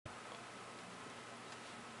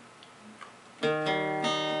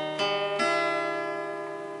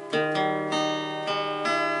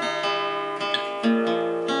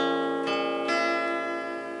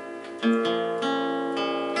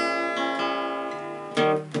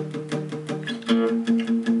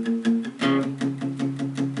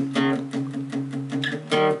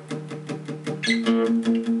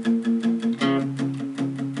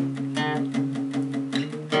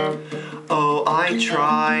Oh, I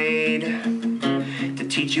tried to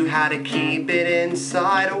teach you how to keep it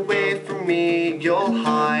inside. Away from me you'll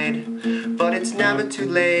hide, but it's never too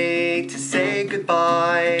late to say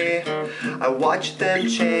goodbye. I watched them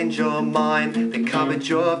change your mind. They covered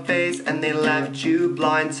your face and they left you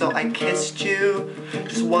blind. So I kissed you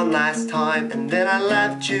just one last time, and then I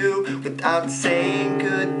left you without saying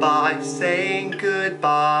goodbye, saying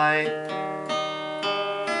goodbye.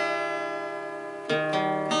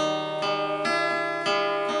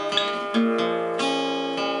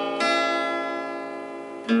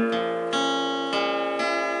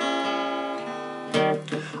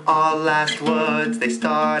 Our last words, they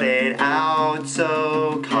started out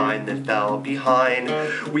so kind, then fell behind.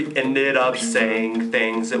 We ended up saying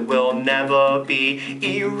things that will never be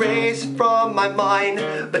erased from my mind.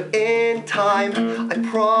 But in time, I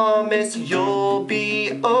promise you'll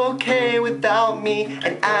be okay without me.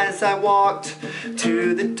 And as I walked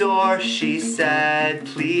to the door, she said,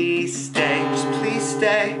 please stay, just please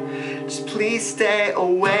stay, just please stay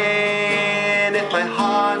away. And if my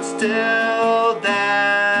heart's still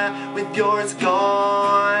there with yours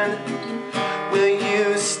gone, will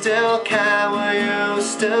you still care, will you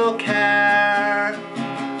still care?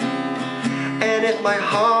 And if my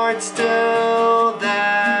heart's still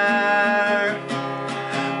there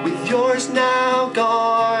with yours now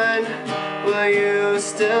gone, will you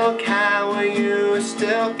still care, will you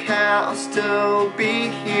still care? I'll still be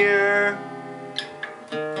here.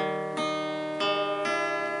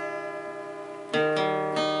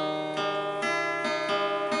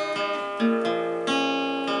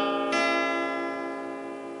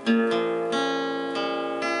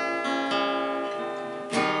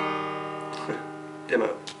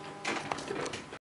 Demo.